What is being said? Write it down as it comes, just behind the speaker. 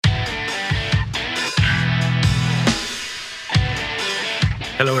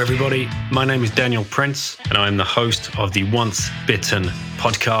Hello, everybody. My name is Daniel Prince, and I'm the host of the Once Bitten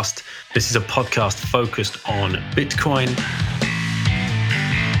podcast. This is a podcast focused on Bitcoin.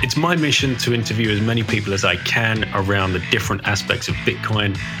 It's my mission to interview as many people as I can around the different aspects of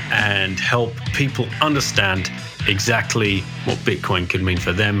Bitcoin and help people understand exactly what Bitcoin could mean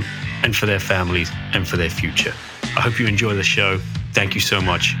for them and for their families and for their future. I hope you enjoy the show. Thank you so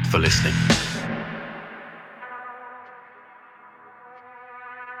much for listening.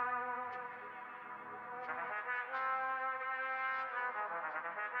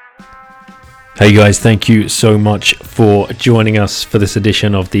 Hey guys, thank you so much for joining us for this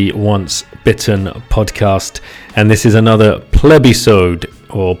edition of the Once Bitten podcast. And this is another plebisode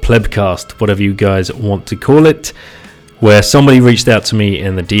or plebcast, whatever you guys want to call it, where somebody reached out to me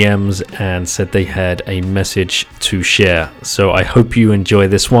in the DMs and said they had a message to share. So I hope you enjoy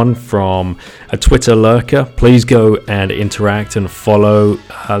this one from a Twitter lurker. Please go and interact and follow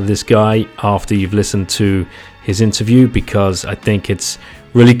this guy after you've listened to his interview, because I think it's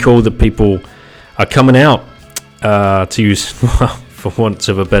really cool that people are coming out to use, for want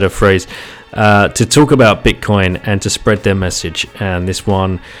of a better phrase, to talk about Bitcoin and to spread their message. And this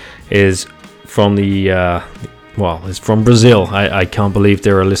one is from it's from Brazil. I can't believe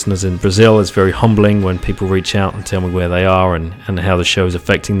there are listeners in Brazil. It's very humbling when people reach out and tell me where they are and how the show is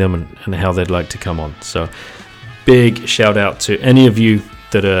affecting them and how they'd like to come on. So big shout out to any of you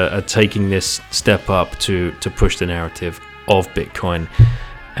that are taking this step up to push the narrative of Bitcoin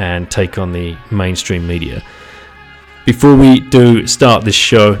and take on the mainstream media. Before we do start this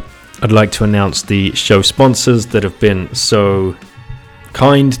show, I'd like to announce the show sponsors that have been so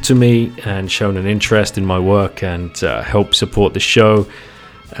kind to me and shown an interest in my work and help support the show.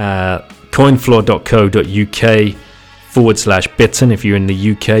 Coinfloor.co.uk/bitten. If you're in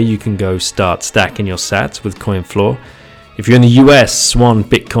the UK, you can go start stacking your sats with Coinfloor. If you're in the US,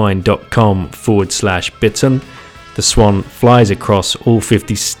 swanbitcoin.com/bitten. The Swan flies across all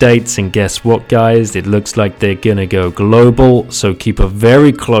 50 states, and guess what, guys? It looks like they're gonna go global, so keep a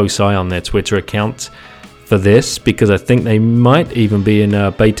very close eye on their Twitter account for this, because I think they might even be in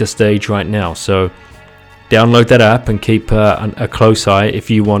a beta stage right now. So download that app and keep a close eye if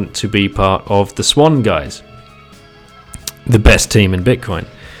you want to be part of the Swan guys, the best team in Bitcoin.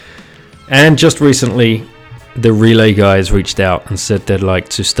 And just recently, the Relay guys reached out and said they'd like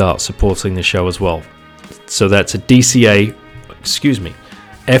to start supporting the show as well. So that's a FCA,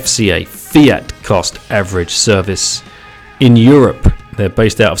 Fiat Cost Average Service in Europe. They're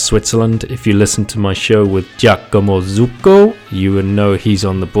based out of Switzerland. If you listen to my show with Giacomo Zucco, you will know he's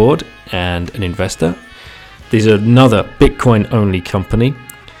on the board and an investor. There's another Bitcoin-only company.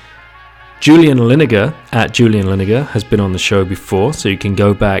 Julian Liniger at Julian Liniger has been on the show before, so you can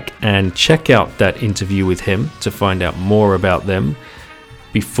go back and check out that interview with him to find out more about them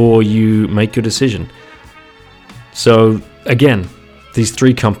before you make your decision. So again, these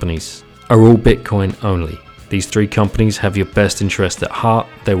three companies are all Bitcoin only. These three companies have your best interest at heart.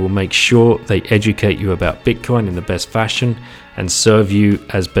 They will make sure they educate you about Bitcoin in the best fashion and serve you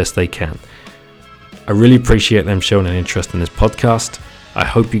as best they can. I really appreciate them showing an interest in this podcast. I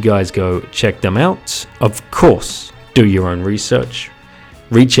hope you guys go check them out. Of course, do your own research.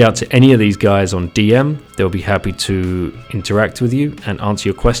 Reach out to any of these guys on DM. They'll be happy to interact with you and answer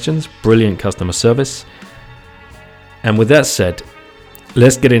your questions. Brilliant customer service. And with that said,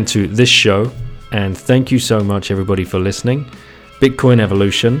 let's get into this show. And thank you so much, everybody, for listening. Bitcoin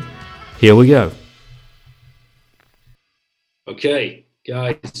Evolution. Here we go. Okay,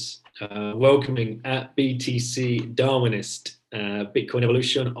 guys, welcoming at BTC Darwinist, Bitcoin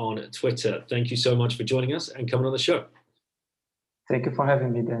Evolution on Twitter. Thank you so much for joining us and coming on the show. Thank you for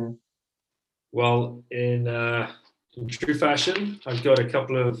having me, Dan. Well, in true fashion, I've got a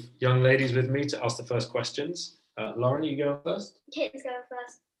couple of young ladies with me to ask the first questions. Lauren, are you going first? Caitlin's going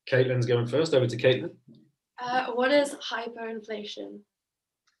first. Caitlin's going first. Over to Caitlin. What is hyperinflation?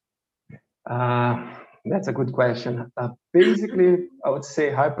 That's a good question. Basically, I would say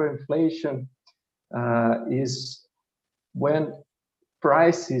hyperinflation is when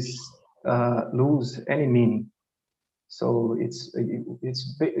prices lose any meaning. So it's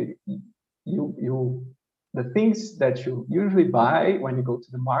the things that you usually buy when you go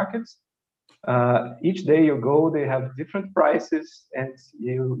to the markets. Each day you go, they have different prices, and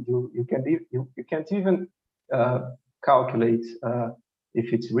you can't even calculate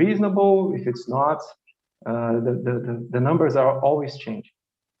if it's reasonable, if it's not. The numbers are always changing.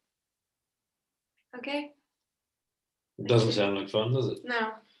 Okay. It doesn't sound like fun, does it?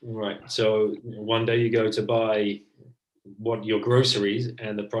 No. Right. So one day you go to buy your groceries,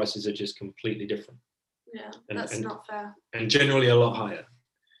 and the prices are just completely different. Yeah, that's not fair. And generally a lot higher.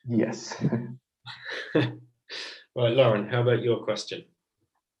 Yes. Right, Lauren, how about your question?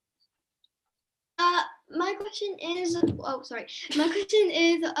 My question is, My question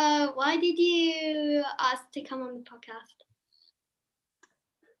is, why did you ask to come on the podcast?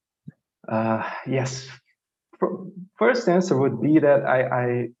 Yes. First answer would be that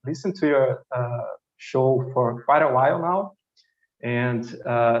I listened to your show for quite a while now, and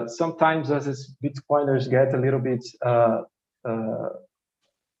sometimes as Bitcoiners get a little bit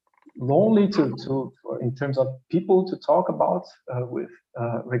lonely to in terms of people to talk about with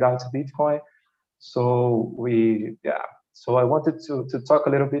regard to Bitcoin. So so I wanted to talk a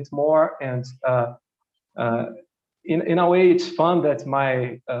little bit more, and in a way, it's fun that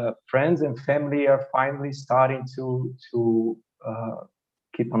my friends and family are finally starting to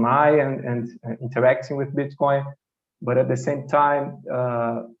keep an eye and interacting with Bitcoin. But at the same time,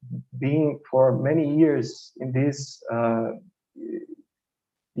 being for many years in this,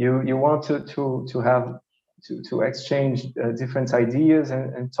 you want to have to exchange different ideas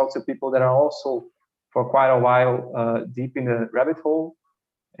and talk to people that are also for quite a while deep in the rabbit hole.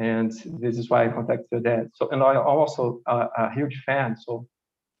 And this is why I contacted your dad. So, and I'm also a huge fan. So,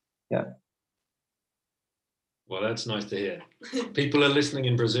 yeah. Well, that's nice to hear. People are listening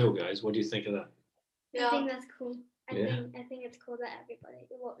in Brazil, guys. What do you think of that? I think that's cool. I Yeah. think it's cool that everybody,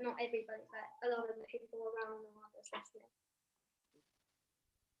 well, not everybody, but a lot of the people around the world is listening.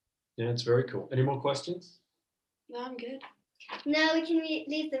 Yeah, it's very cool. Any more questions? No, I'm good. No, we can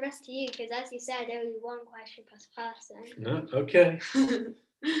leave the rest to you because, as you said, only one question per person. No? Okay.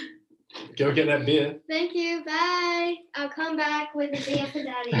 Go get that beer. Thank you. Bye. I'll come back with a beer for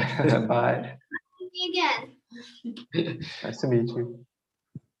Daddy. Bye. See you again. Nice to meet you.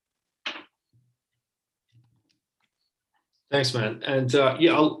 Thanks, man. And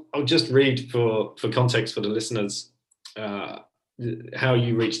yeah, I'll just read for context for the listeners how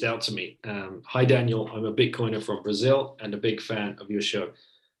you reached out to me. Hi, Daniel. I'm a Bitcoiner from Brazil and a big fan of your show.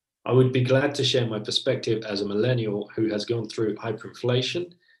 I would be glad to share my perspective as a millennial who has gone through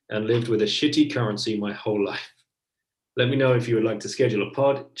hyperinflation and lived with a shitty currency my whole life. Let me know if you would like to schedule a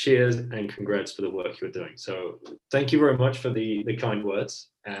pod. Cheers and congrats for the work you're doing. So thank you very much for the kind words.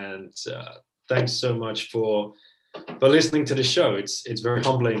 And thanks so much for listening to the show. It's very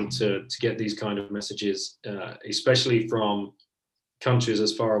humbling to get these kind of messages, especially from countries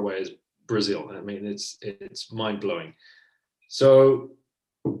as far away as Brazil. I mean, it's mind-blowing. So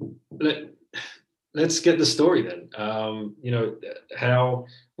let's get the story then. How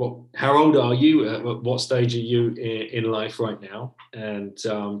old are you? What stage are you in life right now? And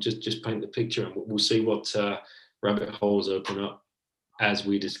just paint the picture, and we'll see what rabbit holes open up as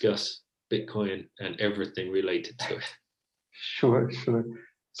we discuss Bitcoin and everything related to it. Sure.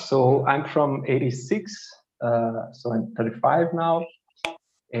 So I'm from '86, so I'm 35 now.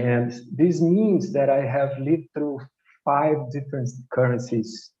 And this means that I have lived through 5 different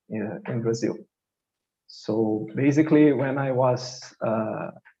currencies in Brazil. So basically, when I was,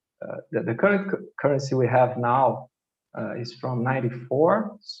 the current currency we have now is from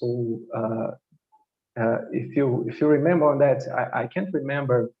 '94. So if you remember on that, I can't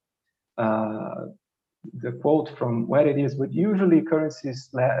remember the quote from where it is, but usually currencies,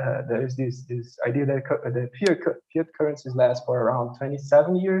 there is this idea that the fiat currencies last for around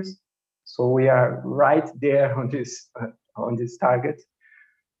 27 years. So we are right there on this target.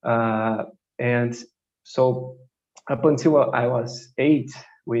 And so up until I was 8,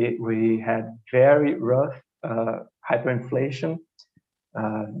 we had very rough hyperinflation.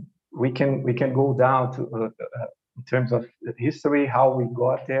 We can go down to in terms of the history, how we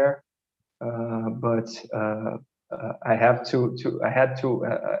got there. But I had to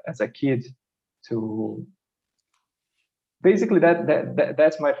as a kid to basically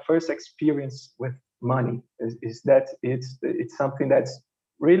that's my first experience with money is that it's something that's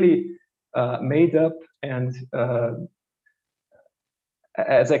really made up, and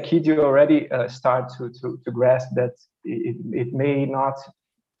as a kid you already start to grasp that it may not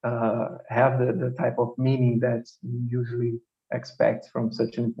have the type of meaning that you usually expect from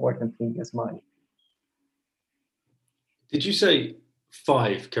such an important thing as money. Did you say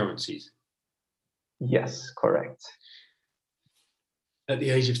 5 currencies? Yes, correct. At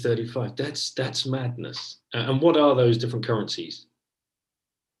the age of 35, that's madness. And what are those different currencies?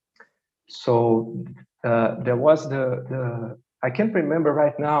 So there was the I can't remember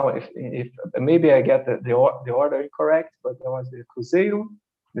right now if maybe I get the order incorrect, but there was the Cruzeiro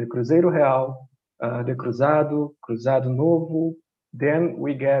Real, the Cruzado Novo. Then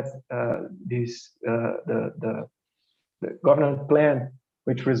we get this the government plan,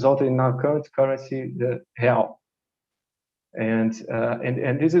 which resulted in our current currency, the Real. And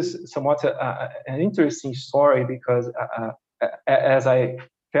this is somewhat an interesting story because as I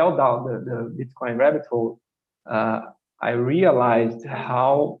fell down the Bitcoin rabbit hole, I realized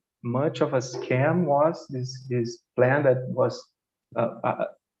how much of a scam was this plan that was.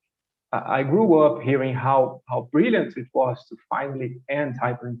 I grew up hearing how brilliant it was to finally end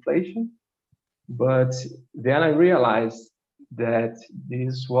hyperinflation, but then I realized that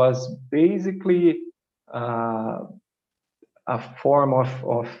this was basically a form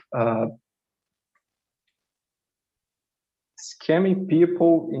of scamming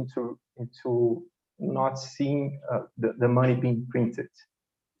people into not seeing the money being printed.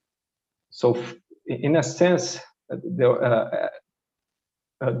 So, in a sense,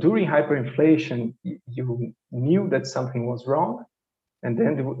 during hyperinflation, you knew that something was wrong, and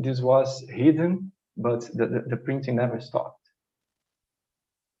then this was hidden, but the printing never stopped.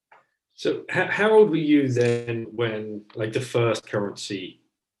 So how old were you then when like the first currency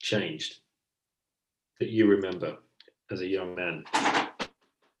changed that you remember as a young man?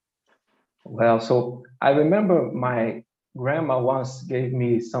 Well, so I remember my grandma once gave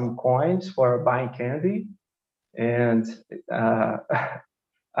me some coins for buying candy, and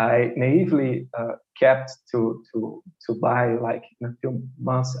I naively kept to buy like in a few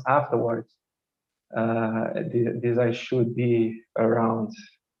months afterwards. This I should be around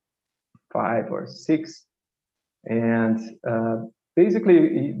 5 or 6, and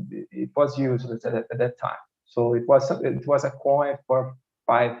basically it was useless at that time. So it was a coin for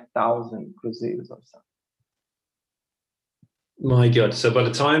 5,000 cruzeiros or something. My God! So by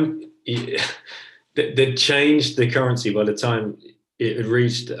the time they changed the currency, by the time it had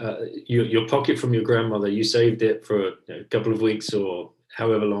reached your pocket from your grandmother, you saved it for a couple of weeks or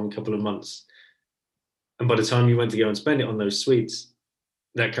however long, couple of months, and by the time you went to go and spend it on those sweets,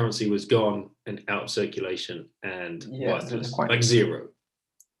 that currency was gone and out of circulation and worthless, like zero.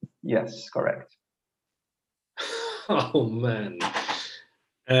 Yes, correct. Oh man!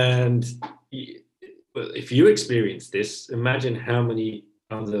 And if you experience this, imagine how many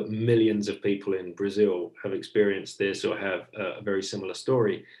other millions of people in Brazil have experienced this or have a very similar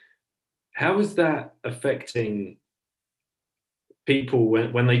story. How is that affecting people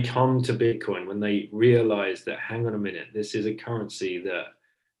when they come to Bitcoin, when they realize that, hang on a minute, this is a currency that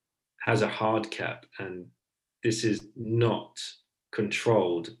has a hard cap and this is not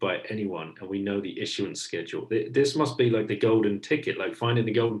controlled by anyone, and we know the issuance schedule? This must be like the golden ticket, like finding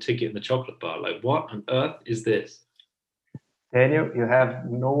the golden ticket in the chocolate bar. Like, what on earth is this? Daniel, you have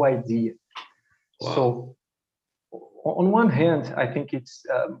no idea. Wow. So on one hand, I think it's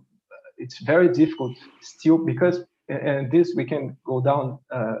very difficult still because, and this we can go down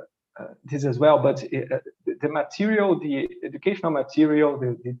this as well, but the material, the educational material,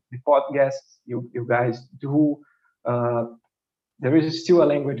 the podcasts you guys do, there is still a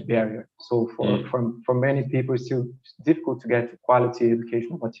language barrier. So for many people, it's still difficult to get quality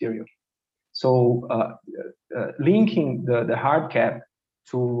educational material. So linking the hard cap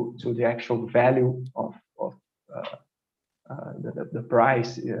to the actual value of the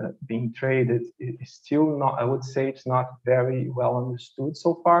price being traded is still not, I would say it's not very well understood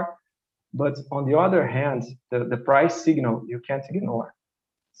so far. But on the other hand, the price signal you can't ignore.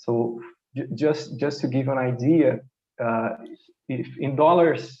 So just to give an idea, if in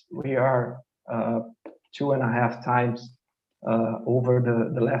dollars we are 2.5 times over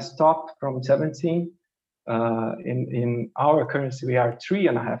the last top from 17, in our currency we are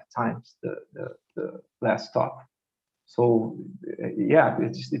 3.5 times the last top. So yeah,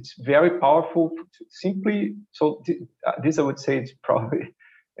 it's very powerful. Simply, so this I would say it's probably,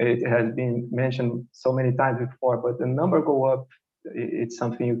 it has been mentioned so many times before, but the number go up, it's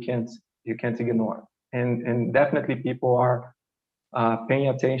something you can't ignore. And definitely people are paying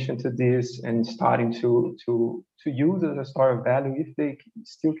attention to this and starting to use it as a store of value if they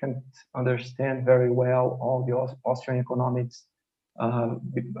still can understand very well all the Austrian economics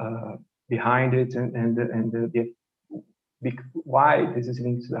behind it and the why this is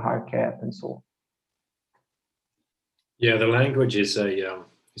linked to the hard cap and so on. Yeah, the language is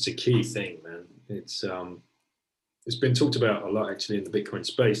a key thing, man. It's been talked about a lot actually in the Bitcoin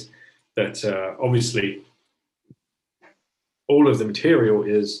space. That obviously all of the material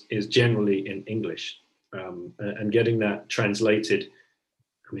is generally in English, and getting that translated.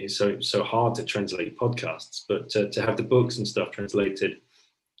 I mean, it's so hard to translate podcasts, but to have the books and stuff translated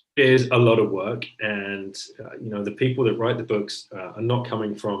is a lot of work. And the people that write the books are not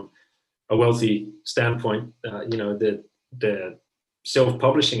coming from a wealthy standpoint. They're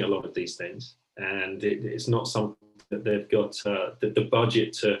self-publishing a lot of these things, and it's not something that they've got the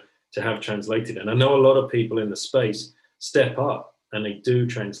budget to have translated. And I know a lot of people in the space step up and they do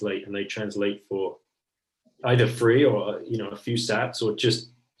translate, and they translate for either free or a few sats or just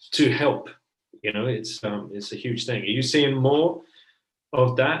to help. It's a huge thing. Are you seeing more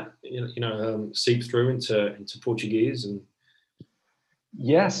of that seep through into Portuguese? And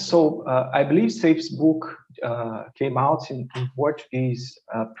Yes, so I believe Safe's book came out in Portuguese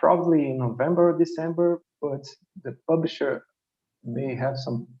probably in November or December, but the publisher may have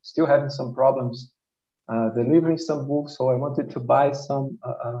still having some problems delivering some books. So I wanted to buy some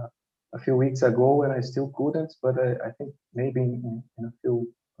a few weeks ago, and I still couldn't. But I think maybe in a few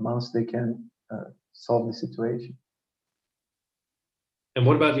months they can solve the situation. And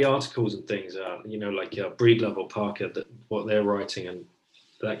what about the articles and things? Like Breedlove or Parker, what they're writing and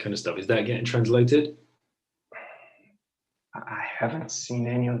that kind of stuff. Is that getting translated? I haven't seen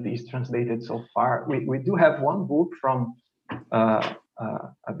any of these translated so far. We do have one book from a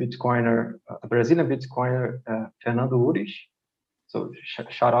Bitcoiner, a Brazilian Bitcoiner, Fernando Urish. So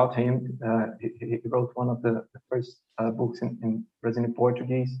shout out to him. He wrote one of the first books in Brazilian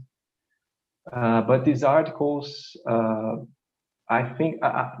Portuguese. But these articles, I think,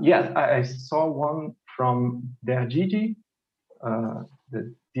 yes, I saw one from Dergidi,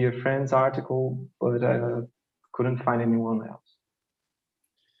 the Dear Friends article, but couldn't find anyone else.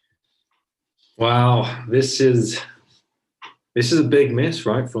 Wow, this is a big miss,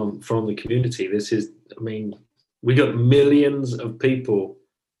 right, from the community. We got millions of people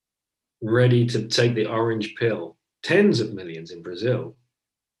ready to take the orange pill, tens of millions in Brazil.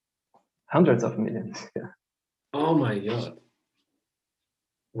 Hundreds of millions, yeah. Oh my God.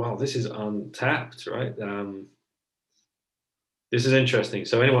 Wow, this is untapped, right? This is interesting.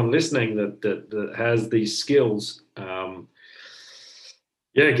 So anyone listening that has these skills,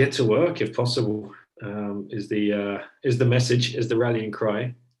 get to work if possible. Is the message, is the rallying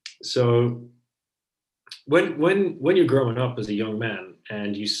cry. So when you're growing up as a young man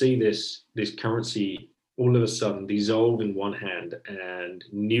and you see this currency all of a sudden dissolve in one hand and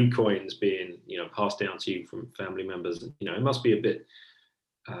new coins being passed down to you from family members, it must be a bit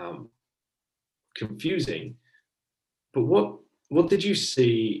confusing. But what did you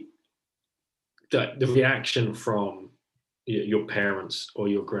see that the reaction from your parents or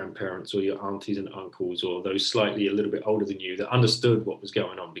your grandparents or your aunties and uncles or those slightly a little bit older than you that understood what was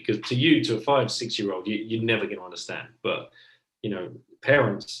going on? Because to a 5-6-year-old, you're never going to understand. But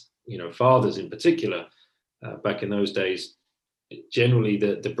parents, fathers in particular, back in those days, generally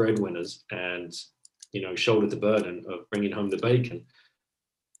the breadwinners, and shouldered the burden of bringing home the bacon.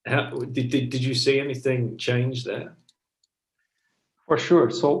 Did you see anything change there? For sure.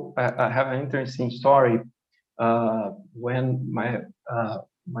 So I have an interesting story. When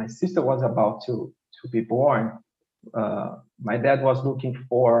my sister was about to be born, my dad was looking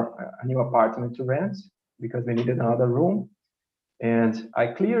for a new apartment to rent because they needed another room. And I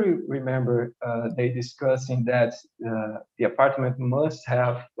clearly remember they discussing that the apartment must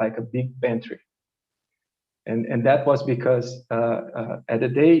have like a big pantry. And that was because at the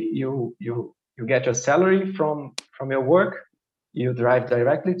day you get your salary from your work, you drive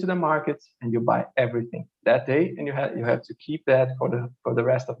directly to the market and you buy everything that day, and you have to keep that for the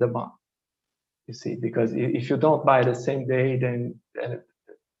rest of the month. You see, because if you don't buy the same day, then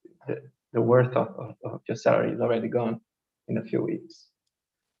the worth of your salary is already gone in a few weeks.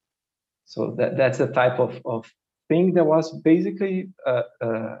 So that's the type of thing that was basically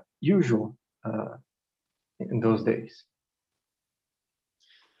usual in those days.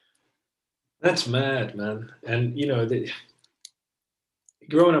 That's mad, man. And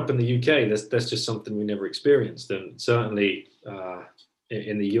growing up in the UK, that's just something we never experienced. And certainly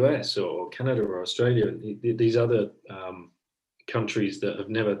in the US or Canada or Australia, these other countries that have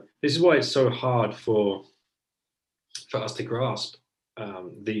never. This is why it's so hard for us to grasp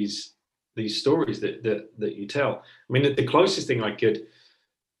these stories that you tell. I mean, the closest thing I could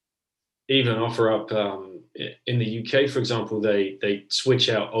even offer up in the UK, for example, they switch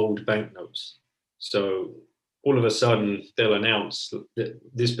out old banknotes. So all of a sudden they'll announce that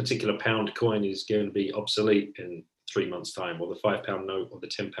this particular pound coin is going to be obsolete in 3 months' time, or the £5 note, or the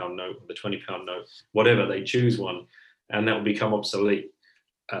 £10 note, or the £20 note, whatever, they choose one, and that will become obsolete.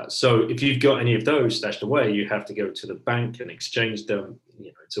 So if you've got any of those stashed away, you have to go to the bank and exchange them.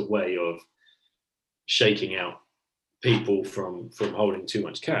 It's a way of shaking out people from holding too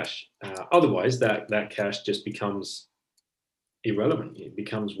much cash. Otherwise, that cash just becomes irrelevant. It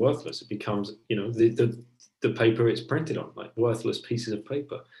becomes worthless. It becomes, the paper it's printed on, like worthless pieces of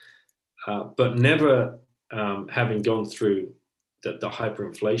paper. But never having gone through the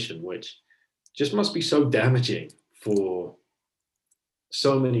hyperinflation, which just must be so damaging for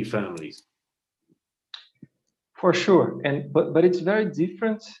so many families. For sure, and but it's very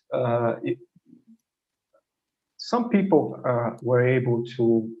different. Some people were able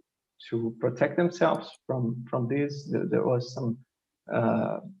to protect themselves from this. There was some.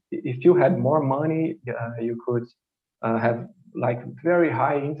 If you had more money, you could have like very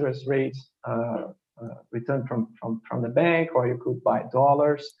high interest rates return from the bank, or you could buy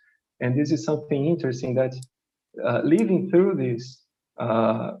dollars. And this is something interesting that living through this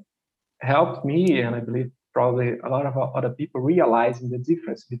helped me, and I believe probably a lot of other people, realizing the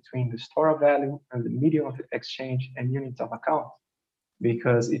difference between the store of value and the medium of exchange and unit of account.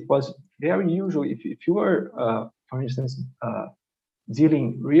 Because it was very usual if you were, for instance,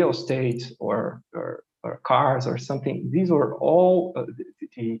 dealing real estate or cars or something, these were all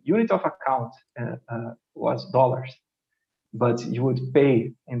the unit of account was dollars, but you would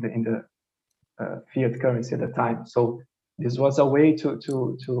pay in the fiat currency at the time. So this was a way to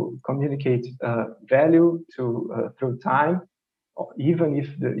communicate value through time, even if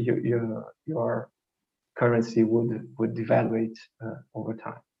your currency would devaluate over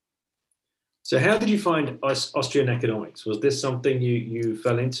time. So how did you find Austrian economics? Was this something you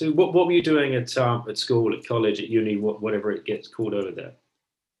fell into? What were you doing at school, at college, at uni, whatever it gets called over there?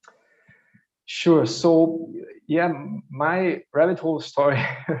 Sure. So yeah, my rabbit hole story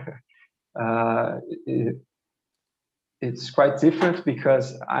it's quite different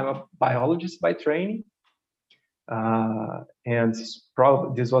because I'm a biologist by training, and this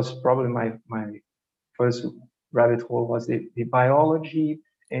was probably my first rabbit hole was the biology.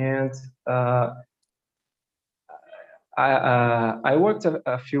 And I worked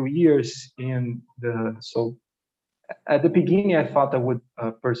a few years in so at the beginning I thought I would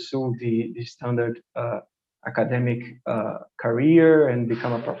pursue the standard academic career and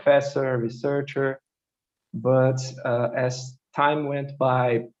become a professor, researcher. But as time went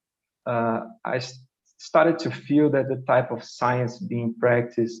by, I started to feel that the type of science being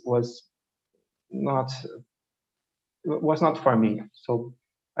practiced was not for me. So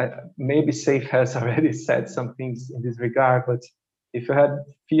maybe SAFE has already said some things in this regard, but if you have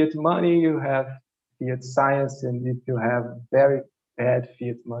fiat money, you have fiat science, and if you have very bad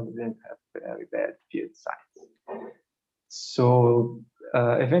fiat money, then you have very bad fiat science. So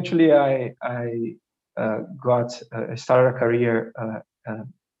eventually I started a career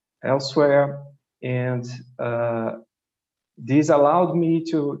elsewhere, and this allowed me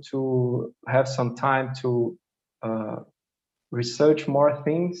to have some time to research more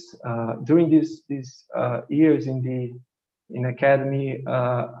things. During these years in academy,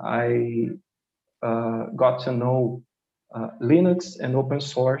 I got to know Linux and open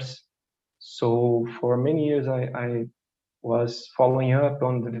source. So for many years, I was following up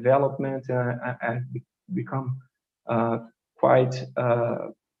on the development, and I become quite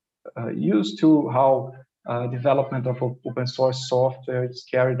used to how development of open source software is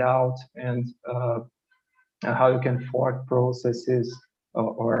carried out, and how you can fork processes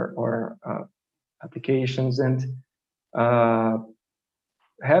or applications. And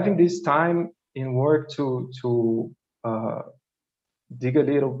having this time in work to dig a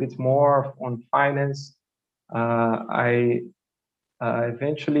little bit more on finance, I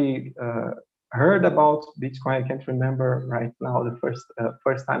eventually heard about Bitcoin. I can't remember right now the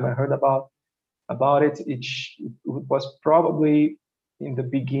first time I heard about it. It was probably in the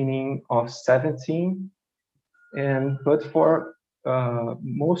beginning of 17, but for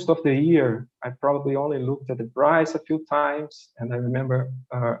most of the year, I probably only looked at the price a few times, and I remember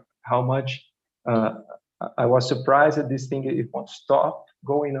how much I was surprised that this thing, it won't stop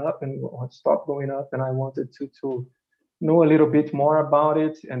going up and won't stop going up, and I wanted to know a little bit more about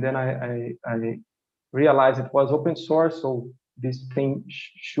it. And then I realized it was open source, so this thing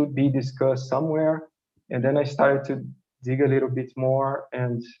should be discussed somewhere. And then I started to dig a little bit more,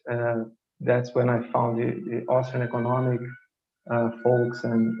 and that's when I found the Austrian economic folks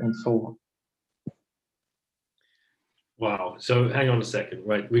and so on. Wow. So hang on a second,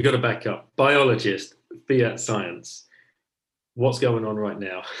 right? We got to back up. Biologist, fiat science. What's going on right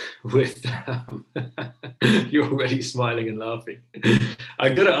now with you're already smiling and laughing.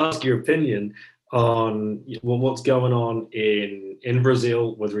 I'm going to ask your opinion on what's going on in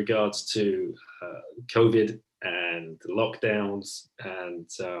Brazil with regards to COVID and lockdowns, and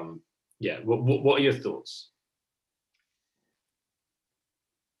what are your thoughts?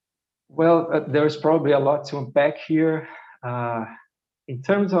 Well, there's probably a lot to unpack here. In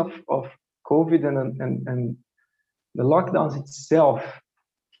terms of COVID and the lockdowns itself,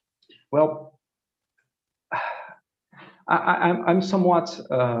 well, I'm somewhat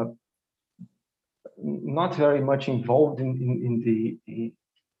not very much involved in the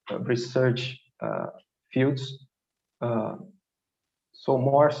research fields. much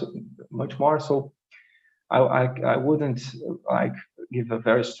more. So I wouldn't like give a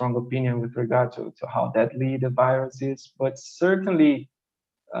very strong opinion with regard to how deadly the virus is, but certainly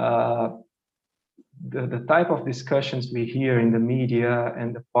the type of discussions we hear in the media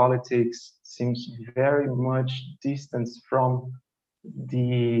and the politics seems very much distant from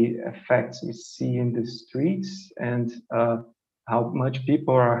the effects we see in the streets, and how much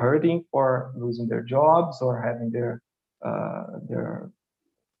people are hurting for losing their jobs or having their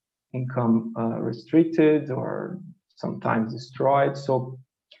income restricted or sometimes destroyed. So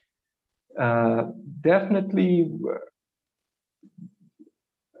definitely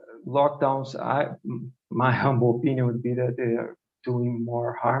lockdowns, my humble opinion would be that they are doing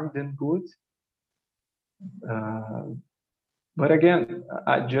more harm than good. But again,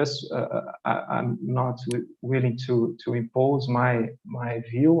 I'm not willing to impose my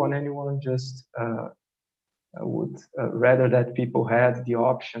view on anyone. Just I would rather that people had the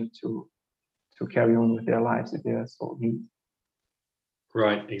option to carry on with their lives if they are so need.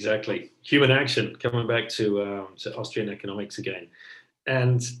 Right, exactly. Human action. Coming back to Austrian economics again,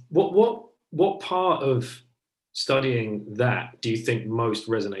 and what part of studying that do you think most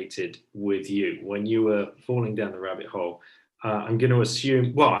resonated with you when you were falling down the rabbit hole? I'm going to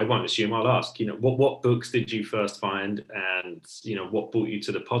assume. Well, I won't assume. I'll ask. What books did you first find, and what brought you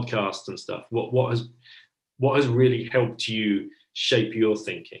to the podcast and stuff? What has really helped you shape your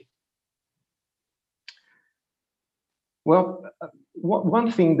thinking? Well,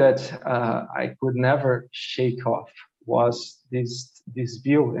 one thing that I could never shake off was this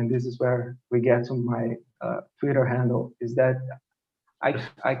view, and this is where we get to my Twitter handle, is that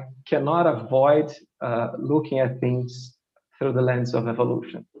I cannot avoid looking at things through the lens of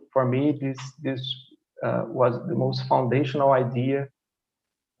evolution. For me, this was the most foundational idea,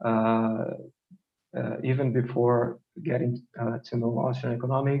 even before getting to know Austrian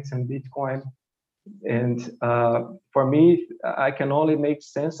economics and Bitcoin. And for me, I can only make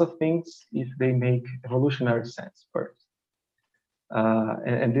sense of things if they make evolutionary sense first.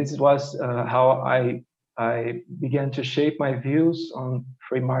 And this was how I began to shape my views on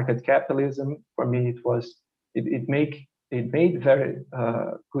free market capitalism. For me, it made very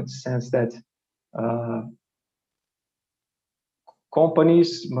good sense that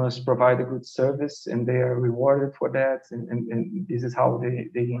companies must provide a good service, and they are rewarded for that. And this is how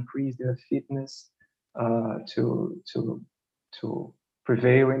they increase their fitness to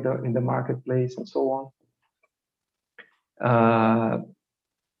prevail in the marketplace and so on.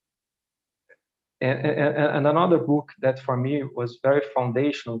 And another book that for me was very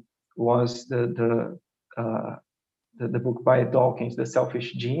foundational was the book by Dawkins, The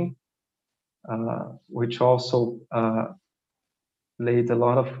Selfish Gene, which also laid a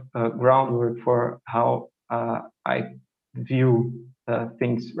lot of groundwork for how I view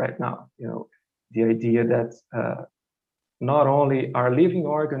things right now. The idea that not only are living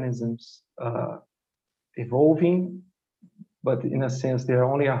organisms evolving, but in a sense they are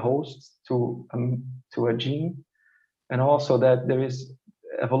only a host to a gene, and also that there is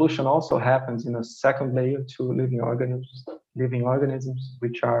evolution also happens in a second layer to living organisms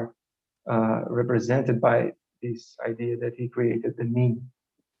which are represented by this idea that he created the mean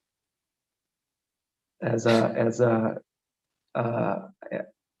as a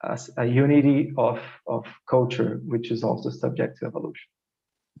unity of culture, which is also subject to evolution.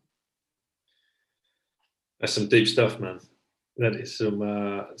 That's some deep stuff, man. That is some.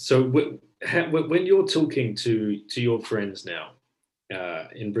 So when you're talking to your friends now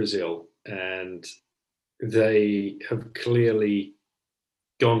in Brazil, and they have clearly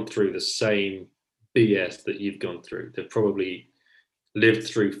gone through the same BS that you've gone through, they've probably lived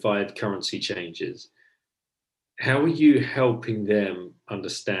through 5 currency changes. How are you helping them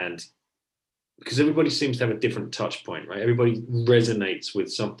understand? Because everybody seems to have a different touch point, right? Everybody resonates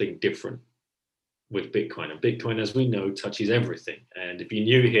with something different with Bitcoin. And Bitcoin, as we know, touches everything. And if you're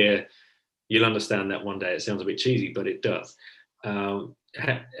new here, you'll understand that one day. It sounds a bit cheesy, but it does. How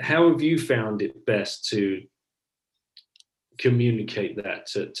have you found it best to communicate that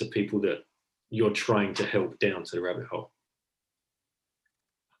to people that you're trying to help down to the rabbit hole?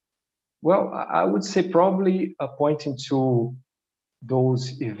 Well, I would say probably pointing to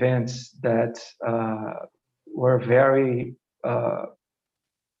those events that were very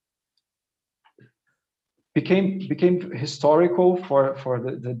became historical for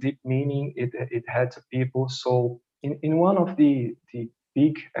the deep meaning it had to people. So in one of the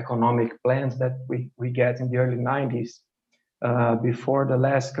big economic plans that we get in the early 90s, before the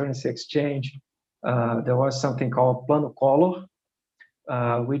last currency exchange, there was something called Plano Collor,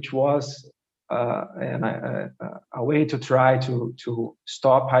 which was a way to try to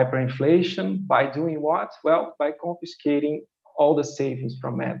stop hyperinflation by doing what? Well, by confiscating all the savings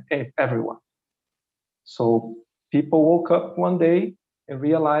from everyone. So people woke up one day and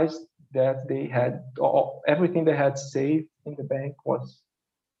realized that they had everything they had saved in the bank was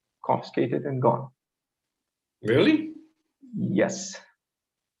confiscated and gone. Really? Yes.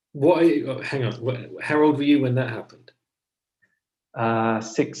 What? Hang on. How old were you when that happened?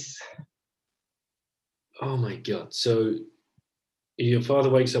 6. Oh my God. So your father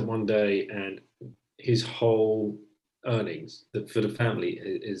wakes up one day and his whole earnings for the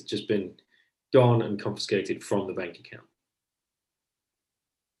family has just been gone and confiscated from the bank account.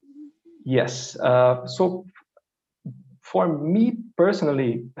 Yes. So for me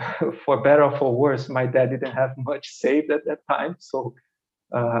personally, for better or for worse, my dad didn't have much saved at that time. So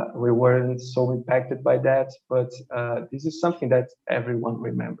we weren't so impacted by that. But this is something that everyone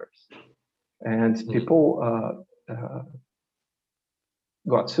remembers. And people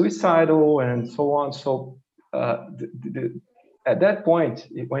got suicidal and so on. So at that point,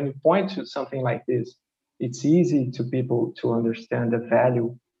 when you point to something like this, it's easy to people to understand the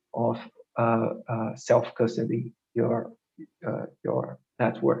value of self-custody your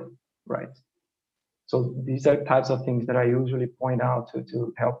net worth, right? So these are types of things that I usually point out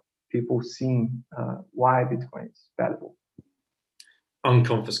to help people see why Bitcoin is valuable.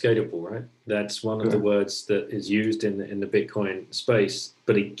 Unconfiscatable, right? That's one of the words that is used in the Bitcoin space.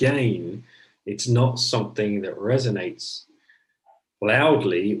 But again, it's not something that resonates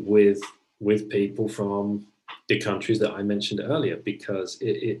loudly with people from the countries that I mentioned earlier, because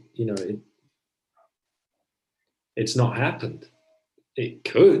it's not happened. It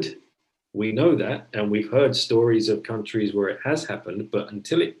could. We know that, and we've heard stories of countries where it has happened, but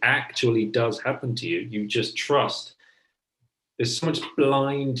until it actually does happen to you, you just trust. There's so much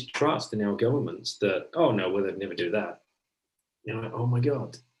blind trust in our governments that, oh no, well, they'd never do that. Like, oh my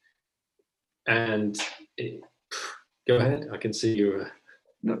God. And go ahead, I can see you.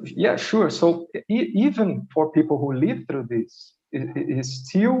 Yeah, sure. So even for people who live through this, it is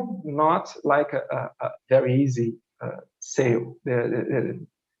still not like a very easy sale.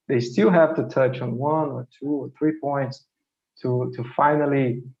 They still have to touch on 1 or 2 or 3 points to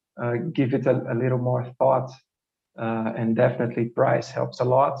finally give it a little more thought. And definitely price helps a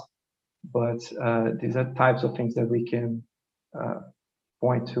lot. But these are types of things that we can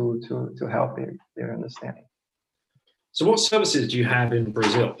point to help their understanding. So what services do you have in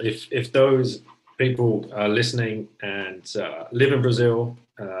Brazil? If those people are listening and live in Brazil,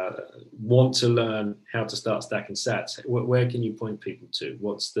 want to learn how to start stacking sats, where can you point people to?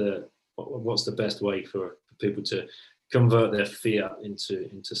 What's the best way for people to convert their fiat into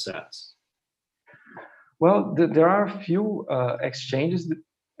sats? Well, there are a few exchanges.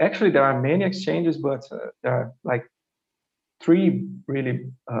 Actually, there are many exchanges, but there are like 3 really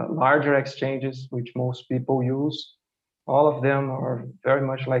larger exchanges which most people use. All of them are very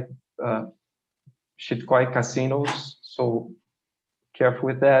much like shitcoin casinos, so careful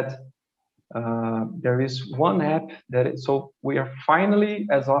with that. There is one app so we are finally,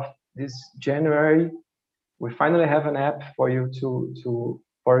 as of this January, we finally have an app for you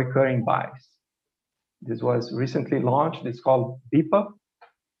for recurring buys. This was recently launched. It's called BIPA,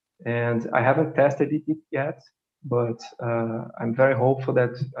 and I haven't tested it yet, but I'm very hopeful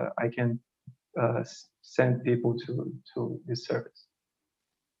that I can send people to this service.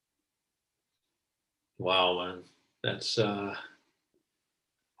 Wow, man, that's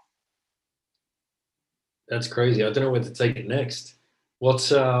crazy. I don't know where to take it next.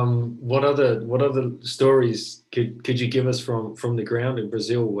 What other stories could you give us from the ground in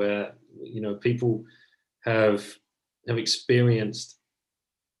Brazil where people have experienced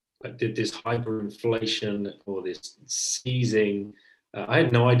like this hyperinflation or this seizing? I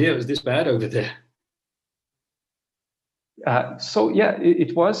had no idea it was this bad over there. So yeah,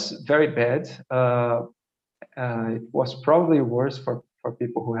 it was very bad. It was probably worse for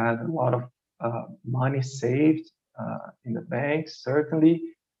people who had a lot of money saved in the banks, certainly.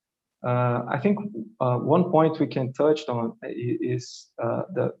 I think one point we can touch on is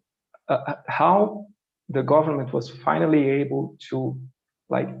how the government was finally able to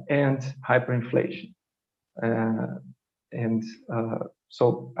end hyperinflation.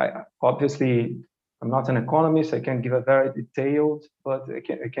 So obviously I'm not an economist. I can give a very detailed, but I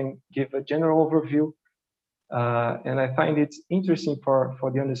can give a general overview. And I find it interesting for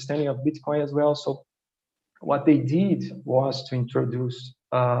the understanding of Bitcoin as well. So what they did was to introduce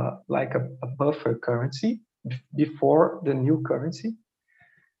like a buffer currency before the new currency.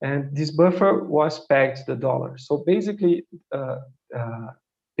 And this buffer was pegged to the dollar. So basically,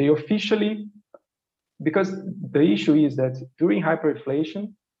 they officially because the issue is that during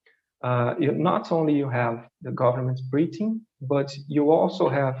hyperinflation, not only you have the government printing, but you also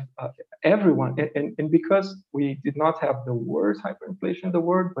have everyone. And because we did not have the worst hyperinflation in the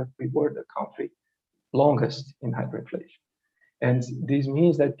world, but we were the country longest in hyperinflation. And this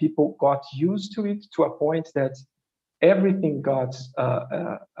means that people got used to it to a point that everything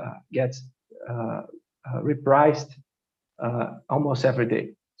gets repriced almost every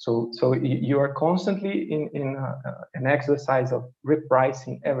day. So you are constantly in an exercise of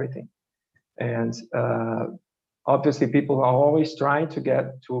repricing everything, and obviously people are always trying to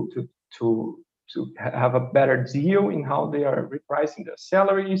get to have a better deal in how they are repricing their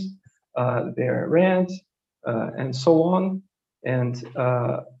salaries, their rent, and so on. And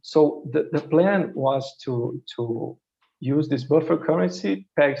so the plan was to use this buffer currency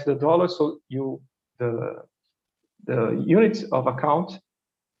pegged to the dollar. So the unit of account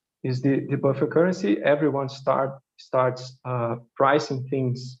is the buffer currency. Everyone starts pricing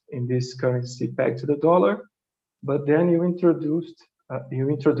things in this currency pegged to the dollar, but then you introduce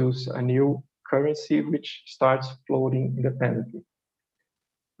a new currency which starts floating independently.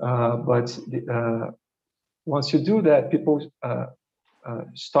 But once you do that, people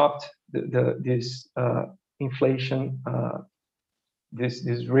stopped this inflation, this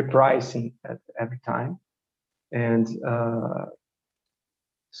repricing at every time, and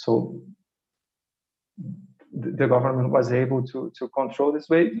so the government was able to control this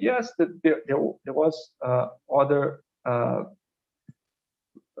way. Yes, there was other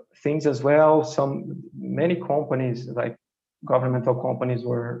things as well. Many companies, like governmental companies,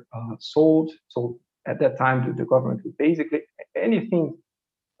 were sold. So at that time, the government would basically anything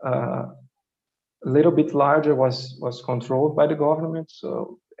a little bit larger was controlled by the government.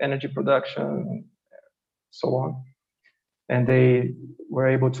 So energy production, so on, and they were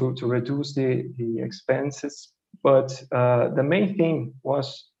able to reduce the expenses. But the main thing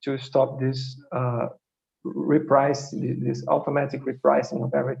was to stop this this automatic repricing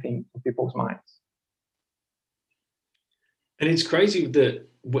of everything in people's minds. And it's crazy that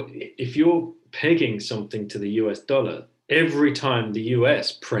if you're pegging something to the US dollar, every time the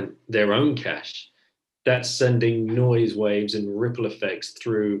US print their own cash, that's sending noise waves and ripple effects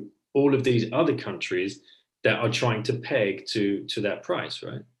through all of these other countries that are trying to peg to that price,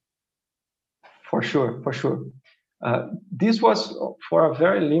 right? For sure. This was for a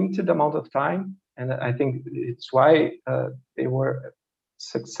very limited amount of time, and I think it's why they were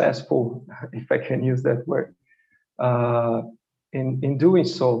successful, if I can use that word, in doing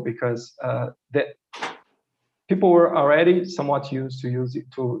so, because people were already somewhat used to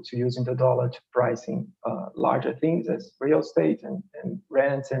using the dollar to pricing larger things as real estate and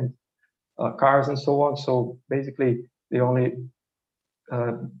rent and cars and so on. So basically, they only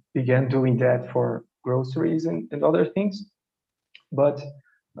began doing that for groceries and other things. But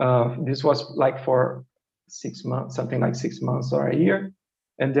this was like for 6 months, something like 6 months or a year.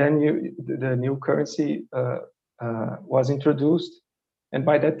 And then the new currency was introduced. And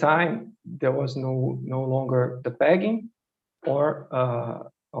by that time, there was no longer the pegging or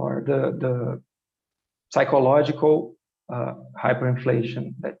the psychological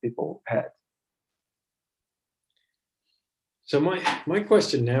hyperinflation that people had. So my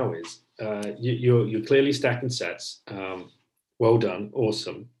question now is, you're clearly stacking sats. Well done,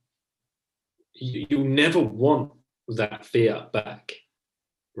 awesome. You never want that fiat back,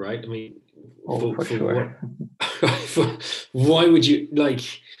 right? I mean, for sure. Why would you, like,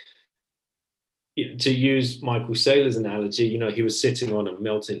 to use Michael Saylor's analogy? He was sitting on a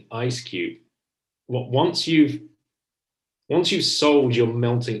melting ice cube. Once you've sold your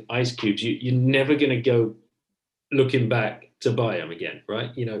melting ice cubes, you're never going to go looking back to buy them again,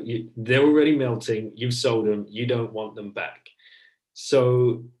 right? They're already melting. You sold them. You don't want them back.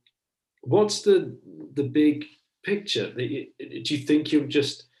 So, what's the big picture? Do you think you've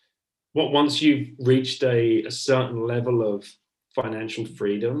just once you've reached a certain level of financial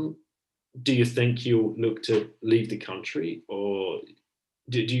freedom, do you think you'll look to leave the country, or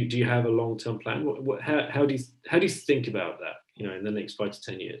do you have a long-term plan? How do you think about that? In the next 5 to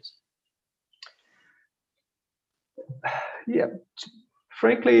 10 years. Yeah,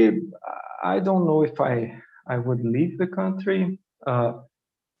 frankly, I don't know if I would leave the country.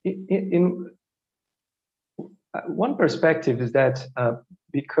 In one perspective is that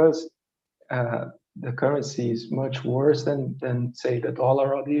because the currency is much worse than say the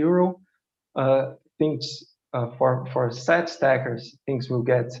dollar or the euro, things for sat stackers, things will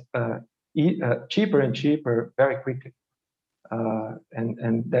get cheaper and cheaper very quickly,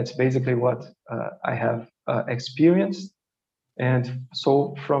 and that's basically what I have experienced. And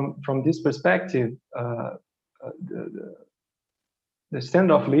so from this perspective, the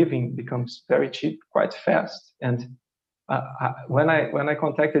standard of living becomes very cheap quite fast. And when I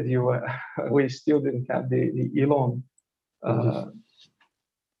contacted you, we still didn't have the e-loan.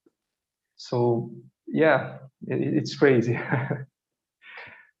 So yeah, it's crazy.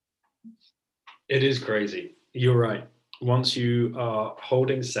 It is crazy. You're right. Once you are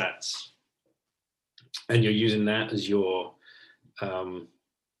holding sats and you're using that as your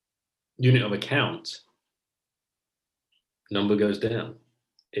unit of account, number goes down.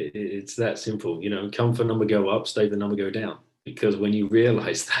 It's that simple. Come for number go up, stay the number go down. Because when you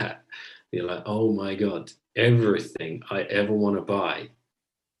realize that, you're like, oh my God, everything I ever want to buy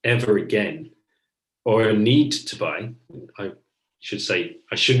ever again, or need to buy, I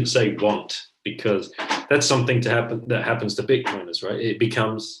shouldn't say want, because that's something that happens to Bitcoiners, right? It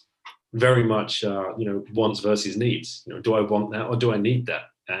becomes very much, wants versus needs. Do I want that or do I need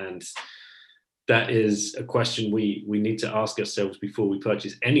that? And that is a question we need to ask ourselves before we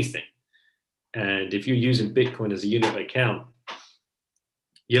purchase anything. And if you're using Bitcoin as a unit of account,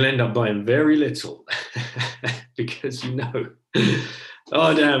 you'll end up buying very little because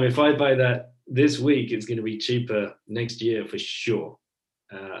oh damn, if I buy that this week, it's going to be cheaper next year for sure.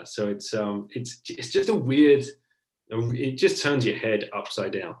 So it's just a weird. It just turns your head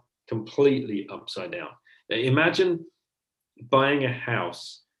upside down, completely upside down. Imagine buying a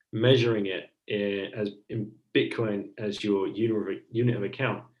house, measuring it as in Bitcoin as your unit of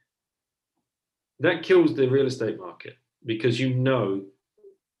account. That kills the real estate market, because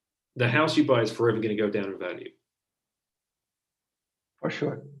the house you buy is forever going to go down in value. For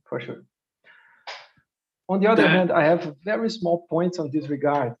sure. On the other hand, I have very small points on this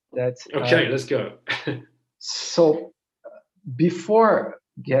regard. Okay, let's go. So before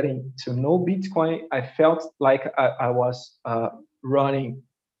getting to know Bitcoin, I felt like I was running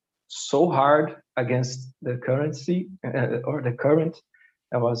so hard against the currency or the current.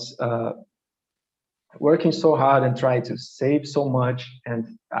 I was working so hard and trying to save so much, and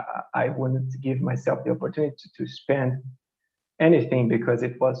I wouldn't give myself the opportunity to spend anything because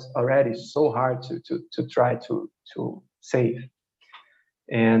it was already so hard to try to save.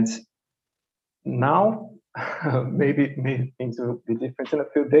 And now maybe things will be different in a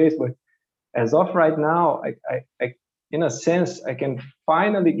few days, but as of right now, I in a sense, I can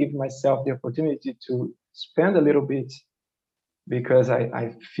finally give myself the opportunity to spend a little bit, because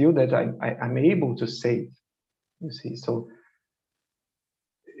I feel that I'm able to save, you see. So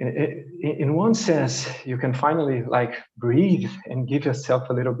in one sense, you can finally breathe and give yourself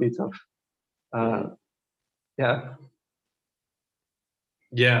a little bit of, yeah.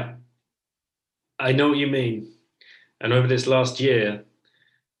 Yeah, I know what you mean. And over this last year,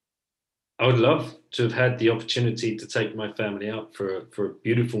 I would love to have had the opportunity to take my family out for a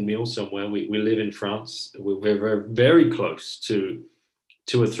beautiful meal somewhere. We live in France. We're very, very close to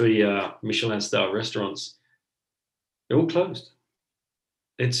 2 or 3 Michelin star restaurants. They're all closed.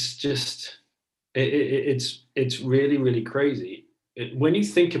 It's just, it's really, really crazy. When you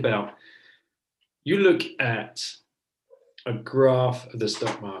think about, you look at a graph of the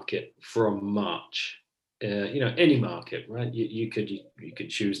stock market from March, any market, right? You could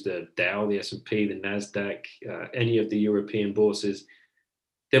choose the Dow, the S&P, the Nasdaq, any of the European bourses.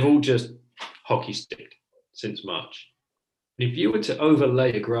 They've all just hockey sticked since March. And if you were to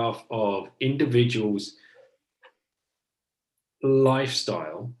overlay a graph of individuals'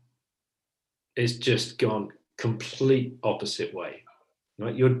 lifestyle, it's just gone complete opposite way,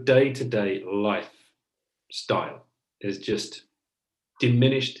 right? Your day-to-day lifestyle is just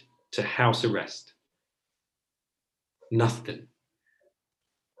diminished to house arrest. Nothing.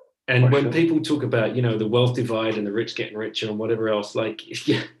 And when people talk about, the wealth divide and the rich getting richer and whatever else,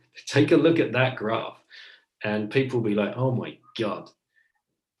 take a look at that graph and people will be like, oh my God.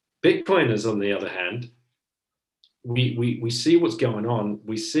 Bitcoiners, on the other hand, we see what's going on.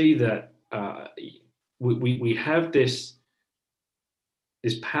 We see that we have this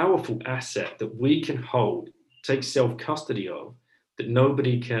powerful asset that we can hold, take self-custody of, that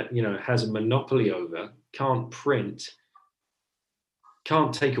nobody can, has a monopoly over, can't print,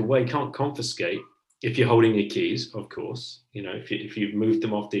 can't take away, can't confiscate if you're holding your keys, of course, if you've moved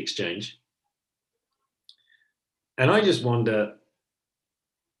them off the exchange. And I just wonder,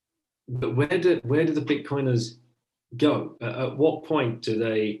 but where do the Bitcoiners go? At what point does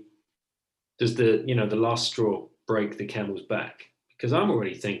the last straw break the camel's back? Because I'm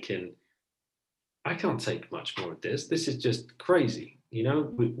already thinking, I can't take much more of this. This is just crazy.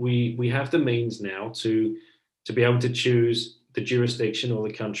 We have the means now to be able to choose the jurisdiction or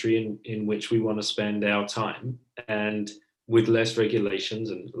the country in which we want to spend our time. And with less regulations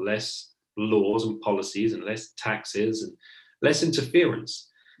and less laws and policies and less taxes and less interference.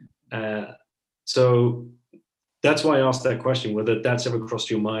 So that's why I asked that question, whether that's ever crossed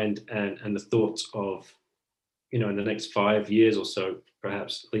your mind, and the thoughts of, in the next 5 years or so,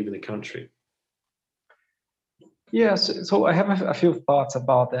 perhaps leaving the country. Yes, so I have a few thoughts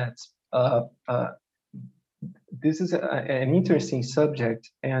about that. This is an interesting subject,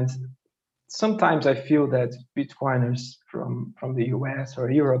 and sometimes I feel that Bitcoiners from the US or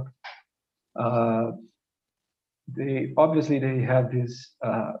Europe, they have this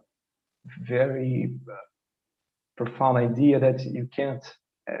very profound idea that you can't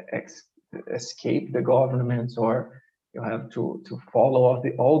escape the government, or you have to follow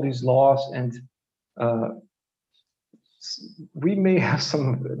all these laws, and we may have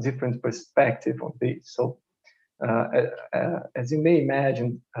some different perspective on this. So as you may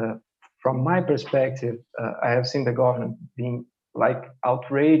imagine, from my perspective, I have seen the government being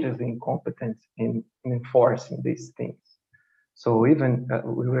outrageously incompetent in enforcing these things. So even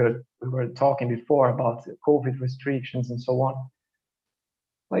we were talking before about COVID restrictions and so on.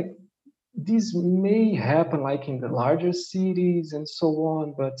 This may happen in the larger cities and so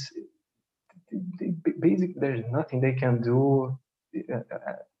on, but basically there's nothing they can do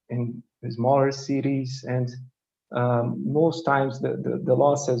in the smaller cities, and most times the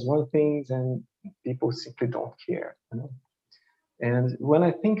law says one thing and people simply don't care. And when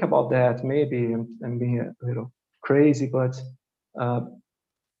I think about that, maybe I'm being a little crazy, but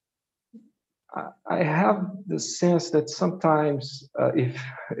I have the sense that sometimes if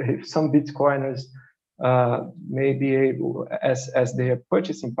some Bitcoiners may be able, as their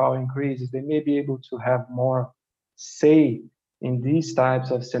purchasing power increases, they may be able to have more say in these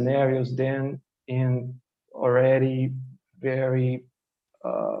types of scenarios than in already very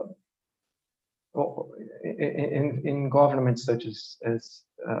in governments such as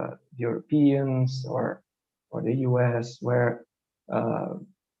the Europeans or the US, where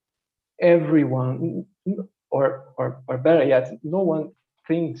everyone, or better yet, no one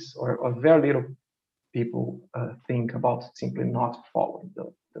thinks, or very little people think about simply not following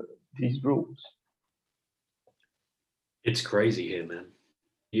these rules. It's crazy here, man.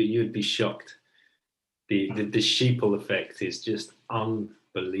 You'd be shocked. The sheeple effect is just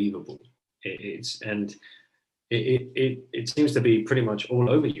unbelievable. It seems to be pretty much all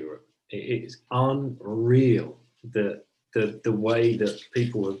over Europe. It is unreal the way that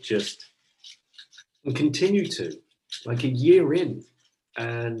people have just continue to, a year in,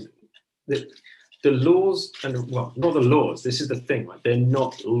 and the laws, and well, not the laws. This is the thing, they're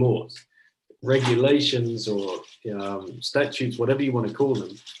not laws, regulations, or statutes, whatever you want to call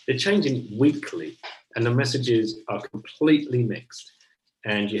them. They're changing weekly, and the messages are completely mixed.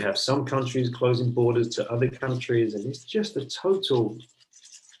 And you have some countries closing borders to other countries, and it's just a total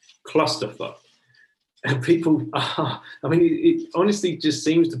clusterfuck. And people are, it honestly just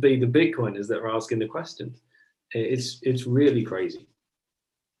seems to be the Bitcoiners that are asking the questions. It's really crazy.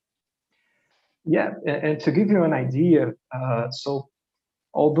 Yeah, and to give you an idea, so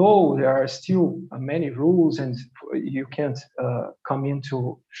although there are still many rules, and you can't come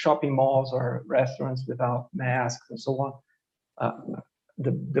into shopping malls or restaurants without masks and so on,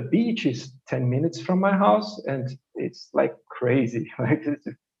 the beach is 10 minutes from my house, and it's crazy.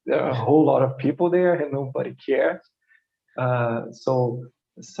 There are a whole lot of people there and nobody cares. So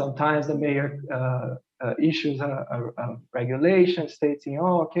sometimes the mayor issues a regulation stating,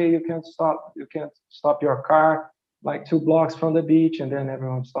 "Oh, okay, you can't stop your car 2 blocks from the beach," and then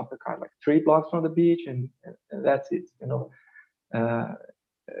everyone stop the car 3 blocks from the beach, and that's it.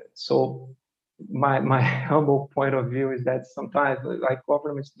 So my humble point of view is that sometimes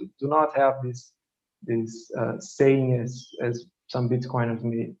governments do not have this saying as some Bitcoiners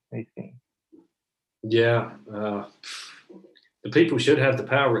may think. Yeah, the people should have the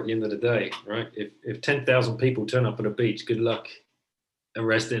power at the end of the day, right? If 10,000 people turn up at a beach, good luck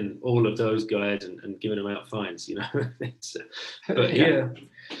arresting all of those guys and giving them out fines, But yeah.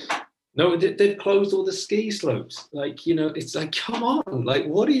 No, they've closed all the ski slopes. It's come on,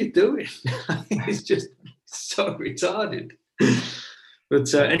 what are you doing? It's just so retarded.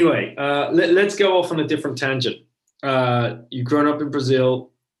 But anyway, let's go off on a different tangent. You've grown up in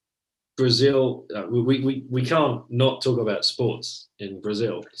Brazil. We can't not talk about sports in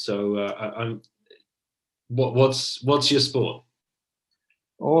Brazil. So what's your sport?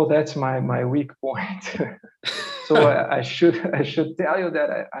 Oh, that's my weak point. So I should tell you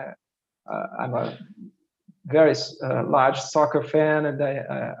that I'm a very large soccer fan, and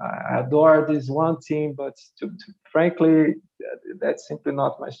I adore this one team, but frankly, that's simply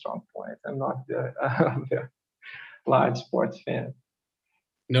not my strong point. I'm not large sports fan.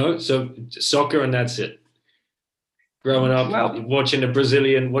 No, so soccer and that's it. Growing up, Well, watching the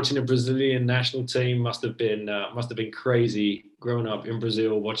Brazilian national team must have been crazy. Growing up in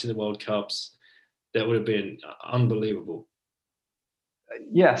Brazil, watching the World Cups, that would have been unbelievable.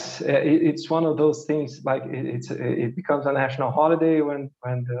 yes, it's one of those things. Like it becomes a national holiday when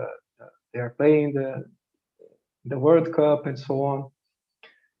they are playing the World Cup and so on.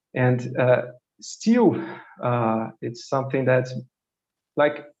 And still, it's something that's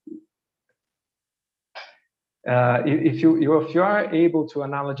like if you are able to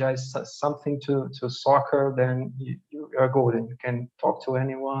analogize something to soccer, then you are golden. You can talk to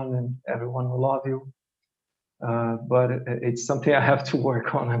anyone and everyone will love you. But it's something I have to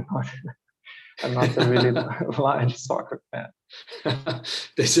work on. I'm not a really large soccer fan.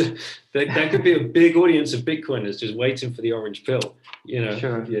 That could be a big audience of Bitcoiners just waiting for the orange pill.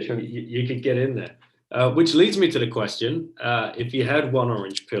 Sure. You could get in there. Which leads me to the question: if you had one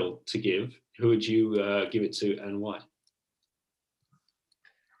orange pill to give, who would you give it to and why?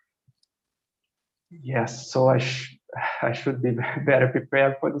 Yes, so I should be better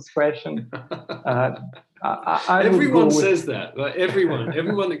prepared for this question. Everyone says that. Like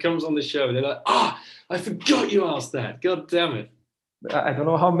everyone that comes on the show, they're like, I forgot you asked that. God damn it. I don't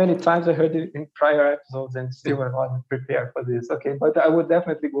know how many times I heard it in prior episodes and still I wasn't prepared for this. Okay, but I would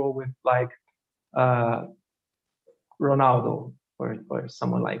definitely go with like Ronaldo or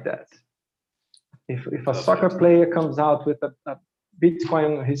someone like that. If a soccer player comes out with a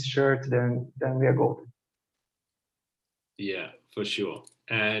Bitcoin on his shirt, then we are golden. Yeah, for sure.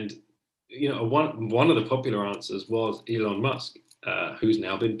 And one of the popular answers was Elon Musk, who's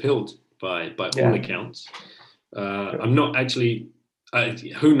now been pilled by all accounts. Sure. I'm not actually.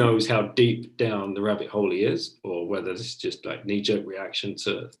 Who knows how deep down the rabbit hole he is, or whether this is just like knee-jerk reaction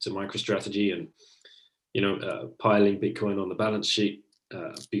to MicroStrategy and piling Bitcoin on the balance sheet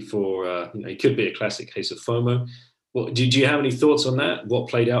before. It could be a classic case of FOMO. Well, do you have any thoughts on that? What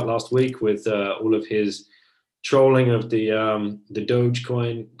played out last week with all of his trolling of the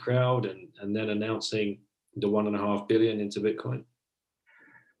Dogecoin crowd and then announcing the $1.5 billion into Bitcoin?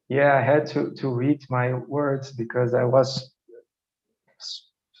 Yeah, I had to read my words because I was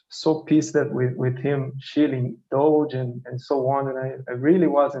so pissed that with him shilling Doge and so on, and I really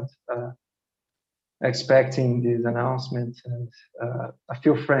wasn't expecting this announcement. And a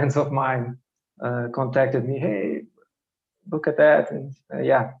few friends of mine contacted me, hey, look at that, and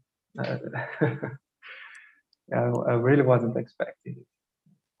I really wasn't expecting it.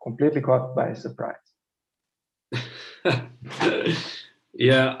 Completely caught by surprise.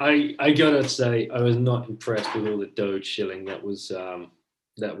 Yeah, I gotta say I was not impressed with all the Doge shilling.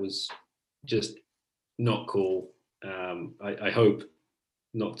 That was just not cool. I hope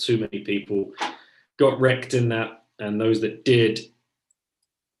not too many people got wrecked in that, and those that did,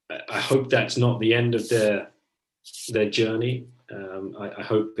 I hope that's not the end of their journey. I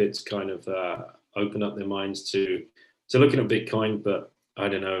hope it's kind of opened up their minds to looking at Bitcoin, but I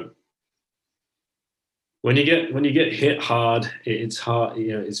don't know. When you get hit hard, it's hard.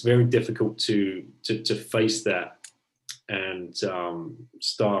 It's very difficult to face that and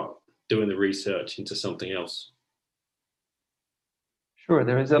start doing the research into something else. Sure,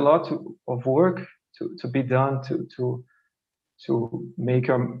 there is a lot of work to be done to make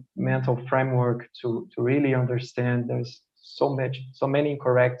your mental framework to really understand. There's so many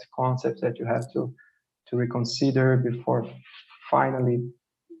incorrect concepts that you have to reconsider before finally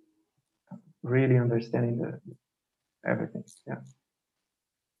really understanding everything. Yeah.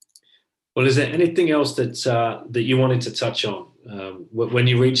 Well, is there anything else that you wanted to touch on? When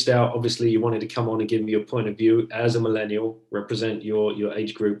you reached out, obviously you wanted to come on and give me your point of view as a millennial, represent your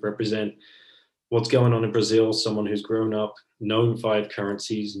age group, represent what's going on in Brazil, someone who's grown up, known 5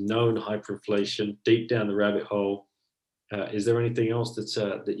 currencies, known hyperinflation, deep down the rabbit hole. Is there anything else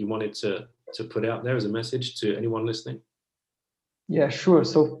that you wanted to put out there as a message to anyone listening? Yeah, sure.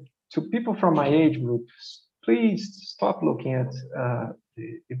 So to people from my age group, please stop looking at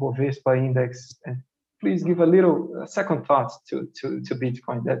the Ibovespa index and please give a little second thought to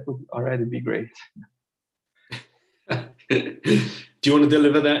Bitcoin. That would already be great. Do you want to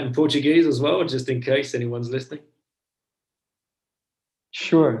deliver that in Portuguese as well, just in case anyone's listening?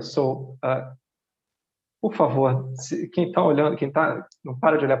 Sure. So, por favor, quem não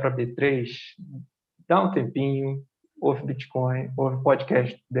para de olhar para B3, dá tempinho, ouve Bitcoin, ouve o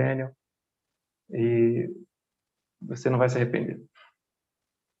podcast do Daniel e você não vai se arrepender.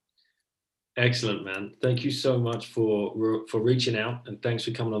 Excellent, man. Thank you so much for reaching out, and thanks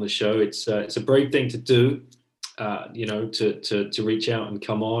for coming on the show. It's a brave thing to do, to reach out and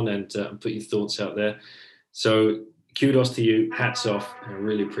come on and put your thoughts out there. So kudos to you, hats off. I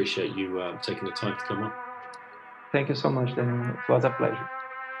really appreciate you taking the time to come on. Thank you so much, Daniel. It was a pleasure.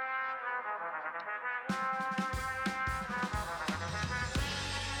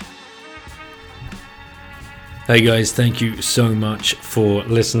 Hey guys, thank you so much for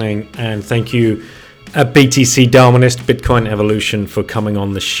listening, and thank you at BTC Darwinist Bitcoin Evolution for coming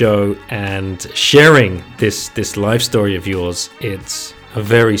on the show and sharing this life story of yours. It's a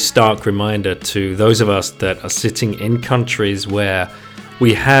very stark reminder to those of us that are sitting in countries where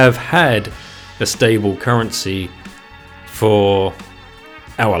we have had a stable currency for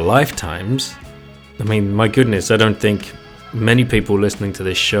our lifetimes. I mean, my goodness, I don't think many people listening to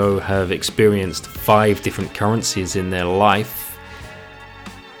this show have experienced 5 different currencies in their life,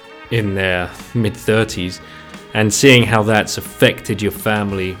 in their mid-30s, and seeing how that's affected your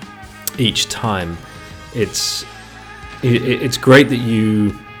family each time. It's great that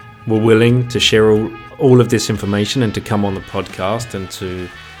you were willing to share all of this information and to come on the podcast and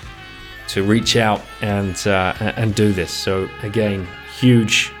to reach out and do this. So again,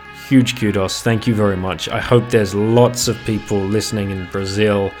 huge kudos. Thank you very much. I hope there's lots of people listening in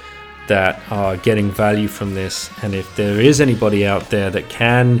Brazil that are getting value from this. And if there is anybody out there that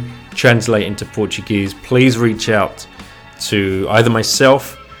can translate into Portuguese, please reach out to either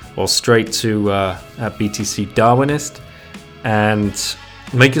myself or straight to at BTC Darwinist and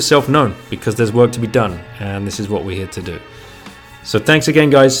make yourself known, because there's work to be done and this is what we're here to do. So thanks again,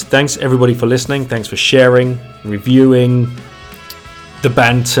 guys. Thanks everybody for listening. Thanks for sharing, reviewing, the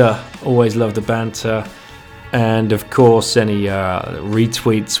banter. Always love the banter. And of course, any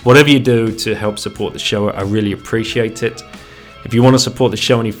retweets, whatever you do to help support the show, I really appreciate it. If you want to support the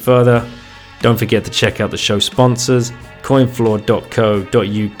show any further, don't forget to check out the show sponsors: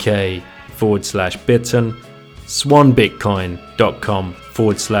 coinfloor.co.uk/Bitten,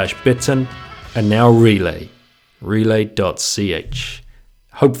 swanbitcoin.com/Bitten, and now relay.ch,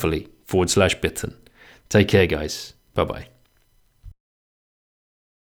 hopefully /Bitten. Take care, guys. Bye-bye.